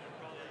doing that, they're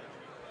probably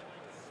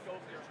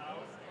scope your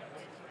house.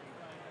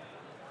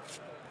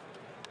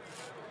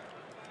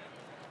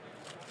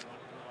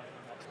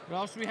 What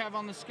else do we have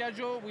on the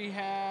schedule? We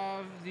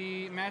have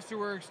the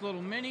Masterworks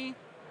little mini,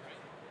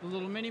 the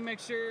little mini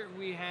mixer.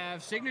 We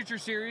have Signature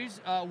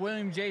Series.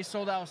 William J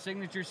sold out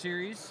Signature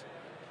Series.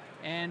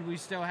 And we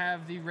still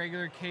have the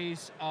regular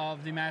case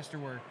of the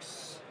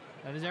Masterworks.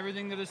 That is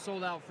everything that is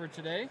sold out for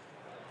today.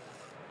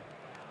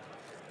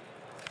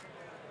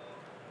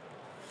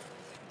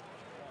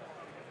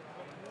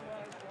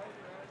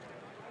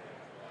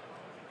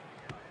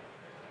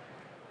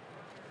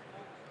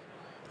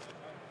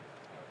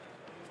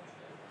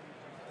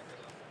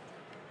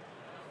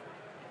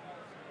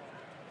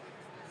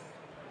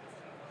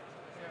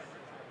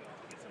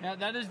 Now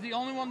that is the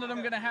only one that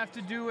I'm gonna have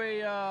to do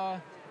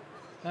a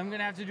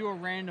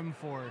random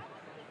for,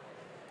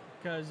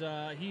 because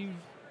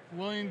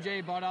William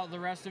J bought out the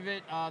rest of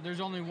it. There's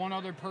only one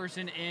other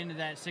person in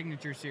that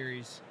Signature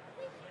Series,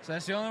 so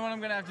that's the only one I'm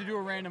gonna have to do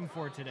a random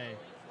for today.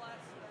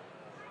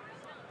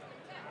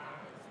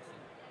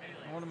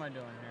 What am I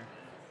doing here?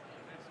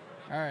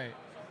 All right.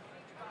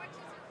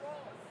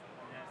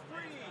 Three.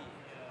 You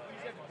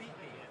just have to beat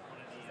me.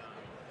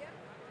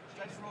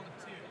 I just rolled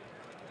a 2.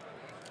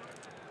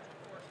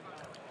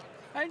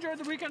 I enjoyed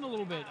the weekend a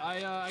little bit.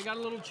 I got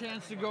a little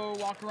chance to go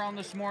walk around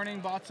this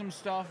morning, bought some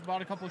stuff,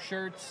 bought a couple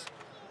shirts.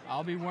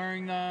 I'll be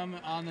wearing them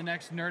on the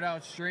next Nerd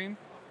Out stream.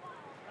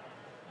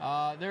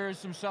 There is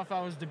some stuff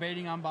I was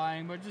debating on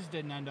buying, but just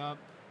didn't end up.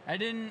 I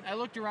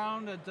looked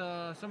around at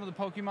some of the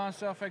Pokemon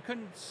stuff. I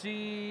couldn't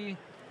see,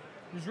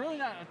 there's really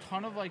not a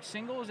ton of like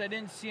singles. I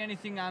didn't see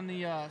anything on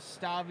the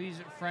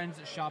Stavi's Friends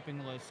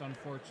shopping list,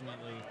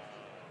 unfortunately.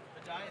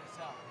 The die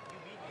itself. You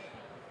beat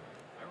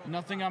me.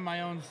 Nothing on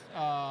my own.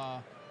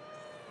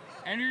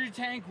 Energy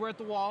tank, we're at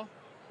the wall.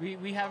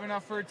 We have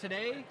enough for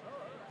today.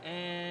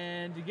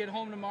 And to get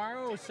home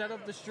tomorrow, set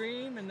up the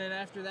stream, and then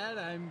after that,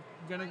 I'm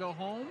gonna go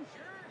home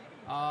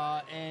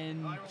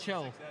and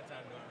chill. That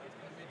time, though. It's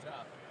gonna be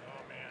tough.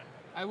 Oh man.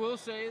 I will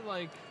say,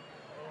 like,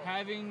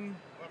 having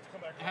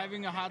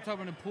a hot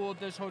tub and a pool at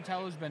this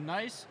hotel has been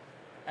nice.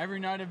 Every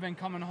night I've been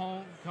coming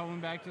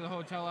back to the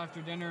hotel after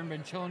dinner and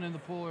been chilling in the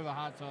pool or the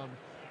hot tub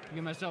to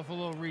give myself a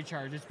little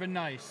recharge. It's been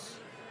nice.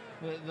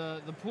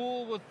 The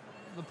pool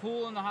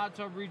and the hot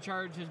tub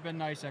recharge has been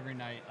nice every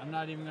night. I'm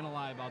not even gonna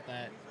lie about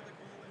that.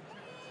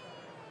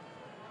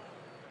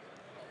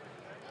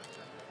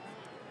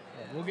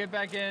 We'll get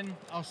back in.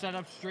 I'll set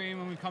up stream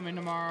when we come in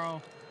tomorrow,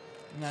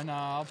 and then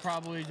I'll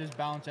probably just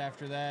bounce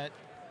after that.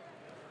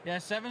 Yeah,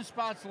 7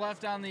 spots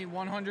left on the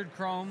 100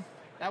 Chrome.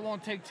 That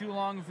won't take too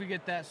long if we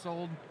get that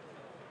sold.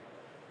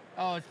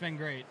 Oh, it's been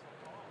great.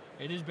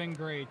 It has been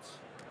great.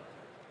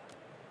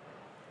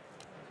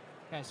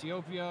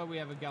 Cassiopeia, we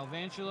have a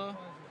Galvantula,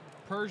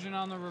 Persian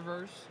on the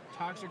reverse,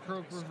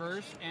 Toxicroak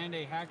reverse, and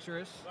a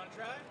Haxorus. Want to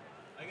try?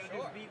 All you gotta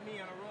do is beat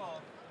me on a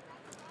roll.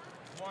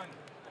 1.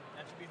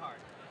 That should be hard.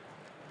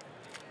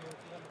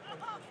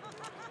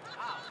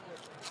 Ow.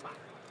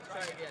 Try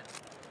again.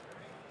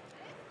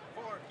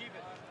 4. Keep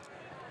it.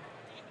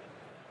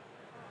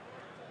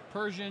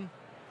 Persian,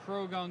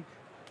 Krogunk,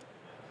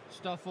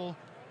 Stuffle,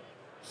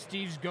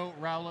 Steve's goat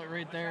Rowlet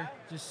right there,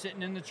 just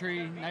sitting in the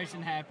tree, nice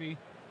and happy.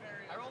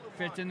 I rolled a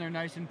Fits 1. in there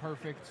nice and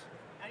perfect.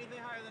 Anything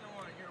higher than a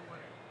 1, you're a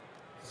winner.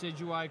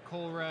 Sidgewai,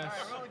 Colress, All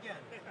right, roll again.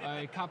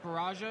 a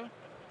Caparaja,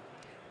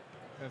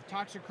 we have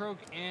Toxicroak,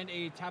 and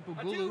a Tapu A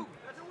Bulu 2.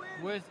 That's a win.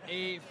 with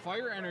a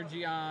Fire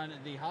Energy on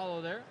the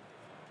holo there.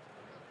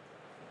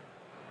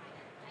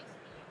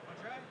 Want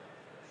to try? You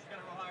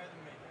gotta roll higher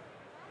than me.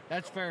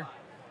 That's fair.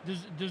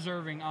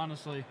 Deserving,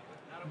 honestly.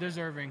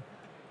 Deserving.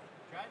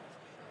 Try?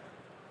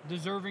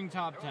 Deserving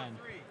top I rolled 10. a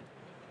 3. A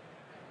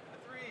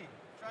 3.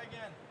 Try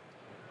again.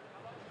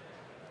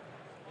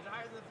 Is it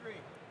higher than a 3?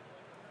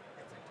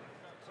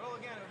 Roll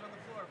again. It was on the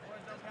floor. 4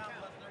 don't count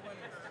unless they're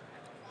winners.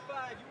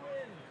 5. You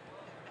win.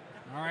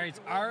 All right,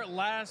 our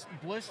last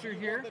blister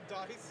here. The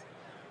dice.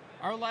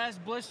 Our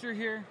last blister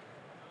here.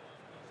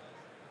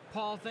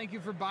 Paul, thank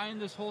you for buying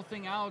this whole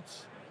thing out.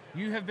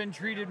 You have been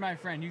treated, my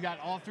friend. You got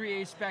all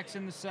 3 A specs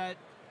in the set.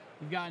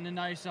 You've gotten a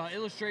nice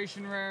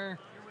illustration rare,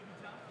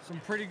 Some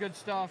pretty good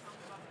stuff.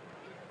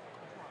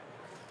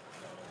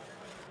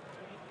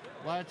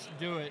 Let's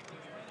do it.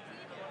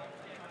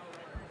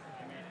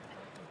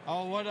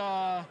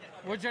 Oh,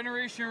 what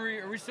generation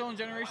are we still in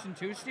generation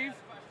 2, Steve?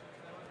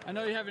 I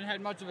know you haven't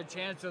had much of a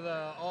chance of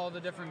all the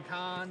different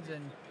cons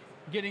and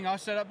getting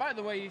us set up. By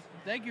the way,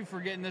 thank you for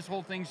getting this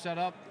whole thing set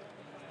up.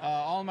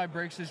 All of my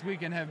breaks this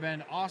weekend have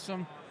been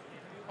awesome.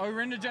 Oh,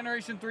 we're into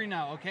generation 3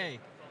 now. Okay,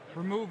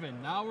 we're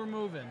moving. Now we're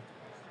moving.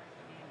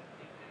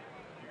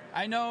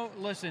 I know,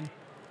 listen,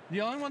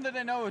 the only one that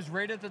I know is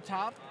right at the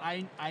top.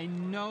 I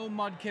know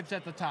Mudkip's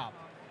at the top.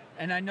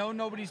 And I know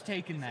nobody's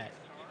taking that.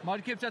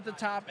 Mudkip's at the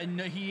top,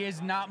 and he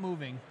is not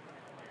moving.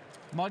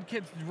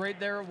 Mudkip's right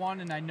there at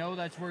 1, and I know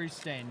that's where he's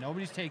staying.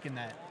 Nobody's taking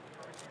that.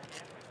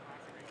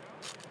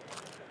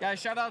 Guys,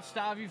 shout out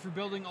Stavi for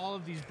building all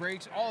of these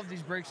breaks. All of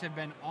these breaks have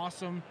been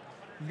awesome.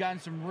 We've gotten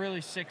some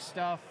really sick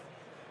stuff.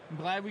 I'm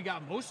glad we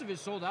got most of it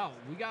sold out.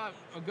 We got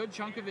a good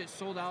chunk of it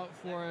sold out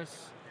for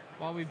us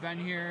while we've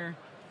been here.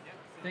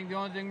 I think the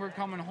only thing we're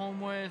coming home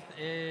with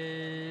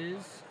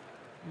is...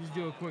 Let's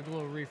do a quick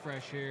little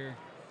refresh here.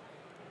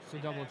 So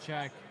double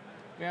check.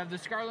 We have the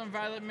Scarlet and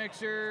Violet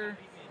mixer.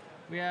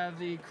 We have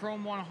the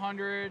Chrome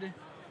 100,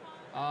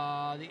 the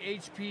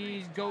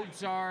HP Goat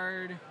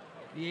Zard,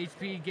 the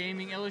HP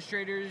Gaming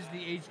Illustrators,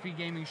 the HP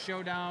Gaming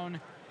Showdown,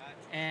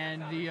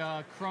 and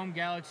the Chrome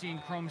Galaxy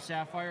and Chrome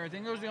Sapphire. I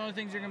think those are the only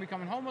things that are going to be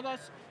coming home with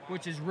us,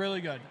 which is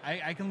really good.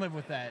 I can live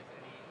with that.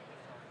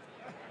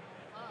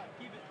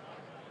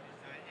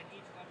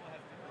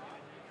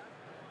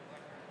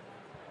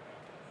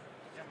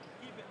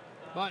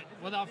 But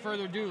without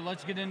further ado,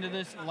 let's get into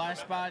this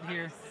last spot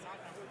here.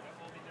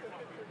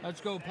 Let's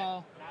go,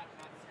 Paul.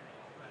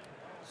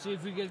 See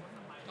if we get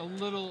a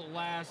little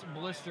last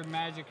blister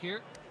magic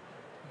here.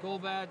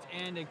 Golbat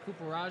and a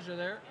Kuparaja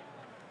there.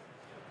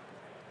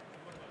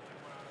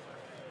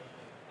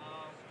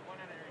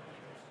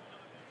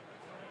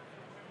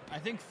 I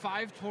think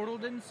 5 total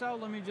didn't sell.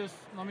 Let me just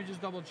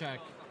double check.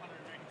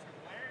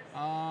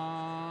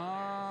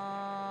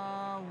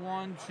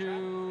 1,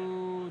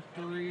 2,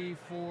 3,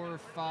 4,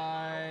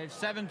 5,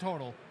 7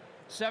 total.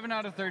 7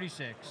 out of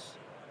 36.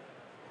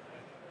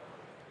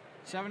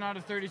 7 out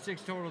of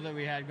 36 total that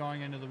we had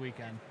going into the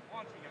weekend.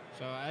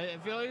 So I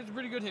feel like it's a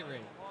pretty good hit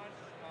rate.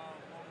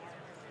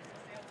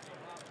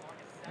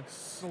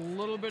 It's a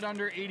little bit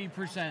under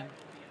 80%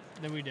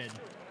 that we did.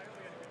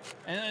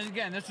 And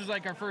again, this was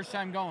like our first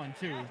time going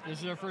too.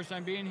 This is our first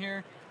time being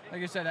here.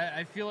 Like I said,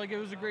 I feel like it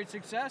was a great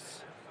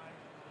success.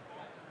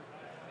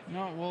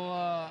 No,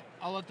 well,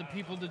 I'll let the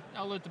people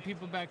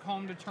back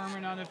home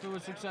determine on if it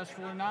was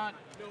successful or not.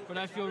 But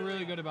I feel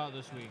really good about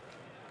this week.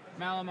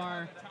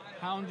 Malamar,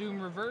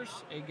 Houndoom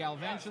reverse, a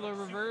Galvantula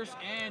reverse,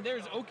 and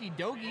there's Okie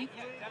Dogie.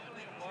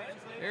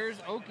 There's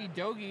Okie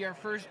Dogie, our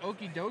first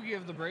Okie Dogie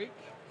of the break.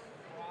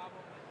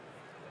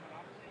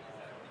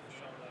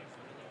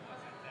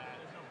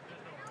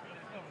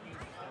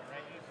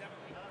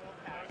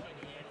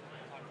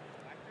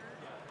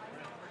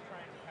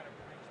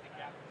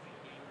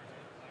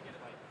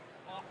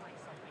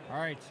 All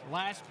right,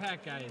 last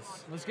pack,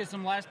 guys. Let's get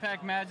some last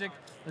pack magic.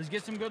 Let's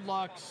get some good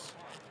lucks.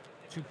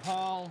 To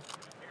Paul,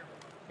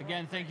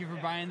 again, thank you for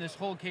buying this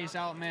whole case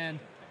out,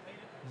 man.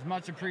 It's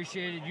much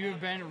appreciated. You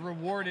have been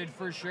rewarded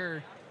for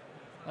sure.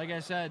 Like I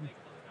said,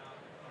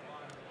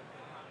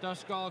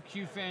 Duskull,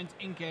 Q-Fant,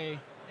 Inkay,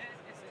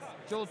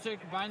 Joltik,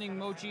 Binding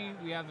Mochi.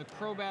 We have the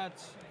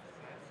Crobats,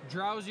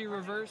 Drowsy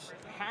reverse,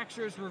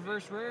 Haxorus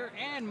reverse rare,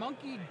 and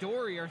Monkey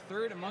Dory, our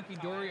third Monkey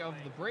Dory of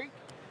the break.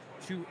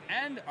 To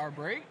end our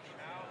break,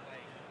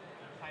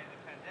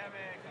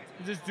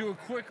 we'll just do a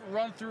quick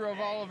run through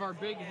of all of our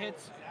big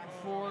hits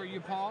for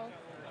you, Paul.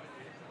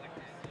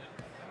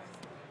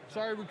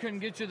 Sorry we couldn't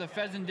get you the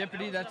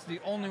Pheasantipity. That's the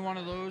only one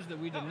of those that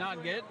we did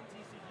not get.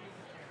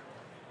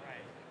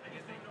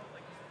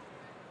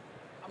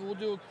 We'll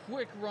do a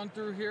quick run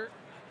through here.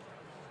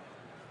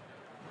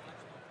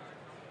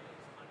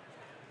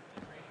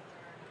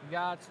 We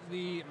got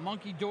the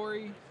Monkey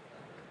Dory,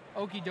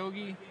 Okie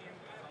Dogie.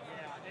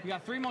 We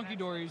got 3 Monkey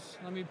Dories.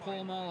 Let me pull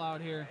them all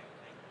out here.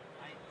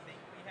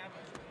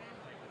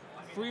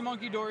 3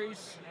 Monkey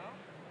Dories.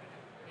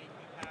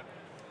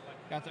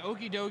 Got the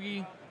Okie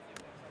Dogie.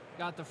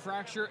 Got the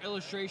Fracture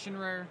Illustration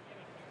Rare.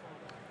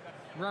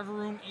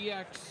 Reveroom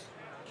EX.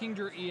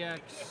 Kingdra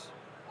EX.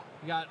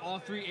 You got all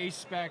 3 Ace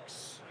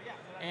Specs.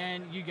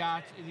 And you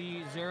got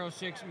the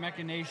 06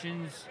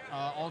 Machinations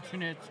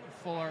alternate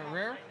full art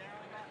rare.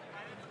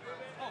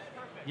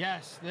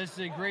 Yes, this is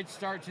a great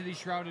start to the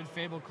Shrouded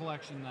Fable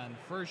collection then,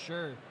 for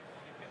sure.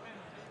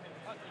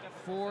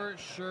 For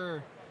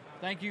sure.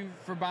 Thank you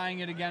for buying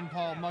it again,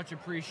 Paul. Much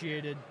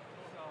appreciated.